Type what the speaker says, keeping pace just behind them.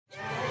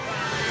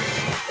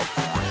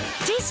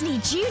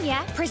Disney Junior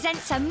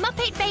presents a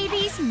Muppet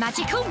Babies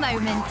magical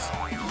moment.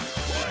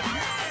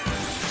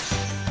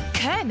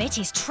 Kermit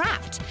is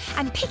trapped,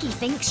 and Piggy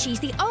thinks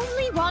she's the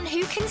only one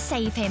who can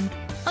save him,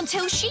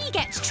 until she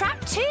gets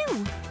trapped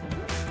too.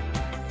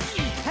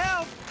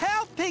 Help!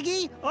 Help,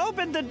 Piggy!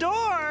 Open the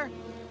door!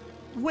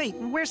 Wait,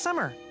 where's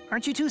Summer?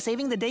 Aren't you two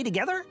saving the day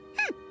together?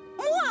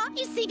 Moi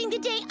is saving the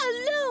day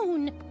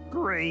alone.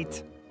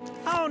 Great.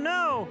 Oh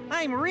no,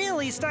 I'm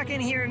really stuck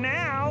in here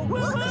now.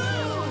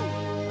 Woohoo!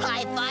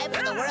 High five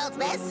for the world's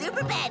best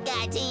super bad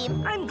guy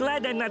team. I'm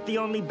glad I'm not the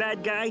only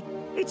bad guy.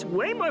 It's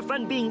way more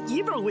fun being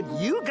evil with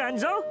you,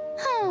 Gonzo.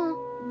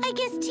 I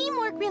guess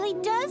teamwork really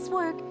does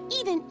work,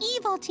 even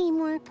evil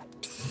teamwork.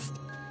 Psst.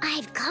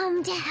 I've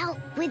come to help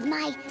with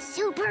my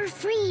super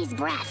freeze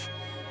breath.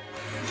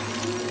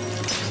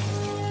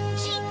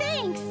 Gee,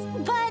 thanks,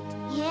 but...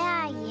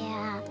 Yeah.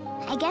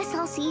 I guess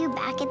I'll see you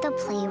back at the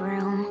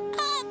playroom.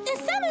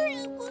 Summer,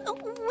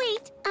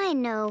 wait. I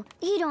know.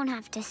 You don't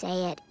have to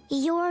say it.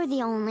 You're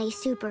the only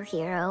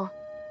superhero.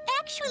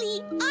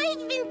 Actually,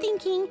 I've been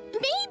thinking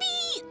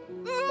maybe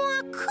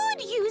Moi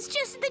could use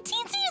just the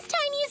teенsiest,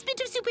 tiniest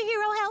bit of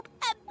superhero help.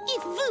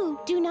 If you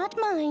do not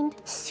mind.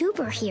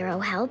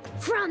 Superhero help?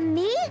 From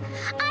me?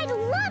 I'd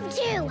love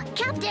to!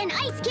 Captain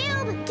Ice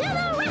Cube, to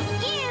the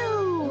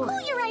rescue!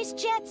 Cool your ice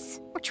jets.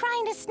 We're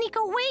trying to sneak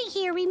away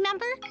here,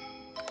 remember?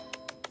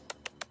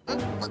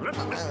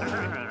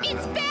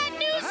 It's bad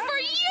news for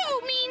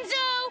you,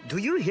 Meanzo! Do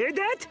you hear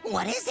that?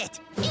 What is it?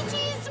 It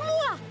is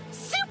moi,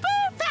 super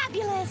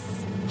fabulous!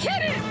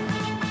 Hit it!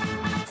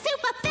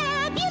 Super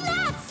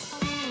fabulous!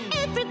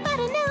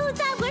 Everybody knows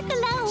I work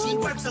alone. She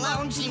works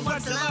alone, she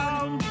works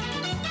alone.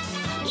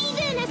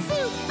 Even a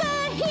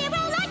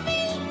superhero like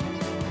me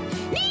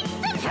needs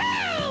some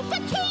help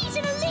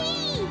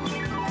occasionally.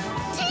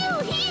 Two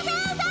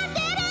heroes are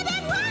better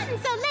than one,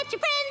 so let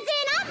your friends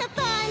in on the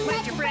fun.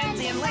 Let your friends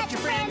in, let your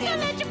friends in.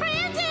 Let your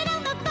friends in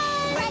on the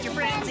fun. Let your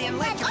friends in,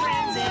 let your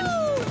friends in.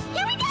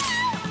 Here we go!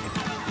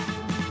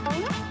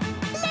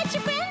 Let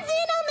your friends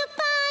in on the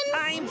fun.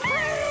 I'm free!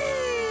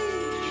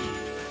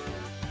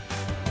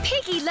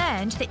 Piggy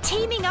learned that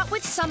teaming up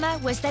with Summer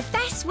was the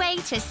best way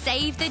to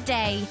save the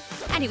day.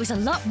 And it was a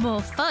lot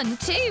more fun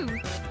too.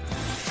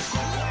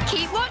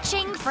 Keep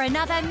watching for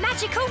another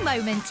magical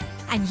moment.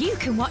 And you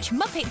can watch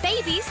Muppet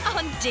Babies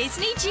on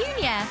Disney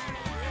Junior.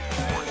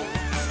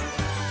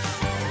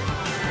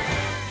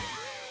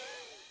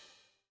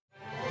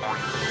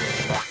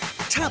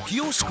 Tap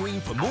your screen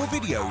for more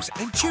videos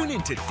and tune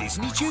into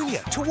Disney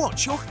Junior to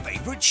watch your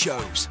favourite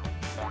shows.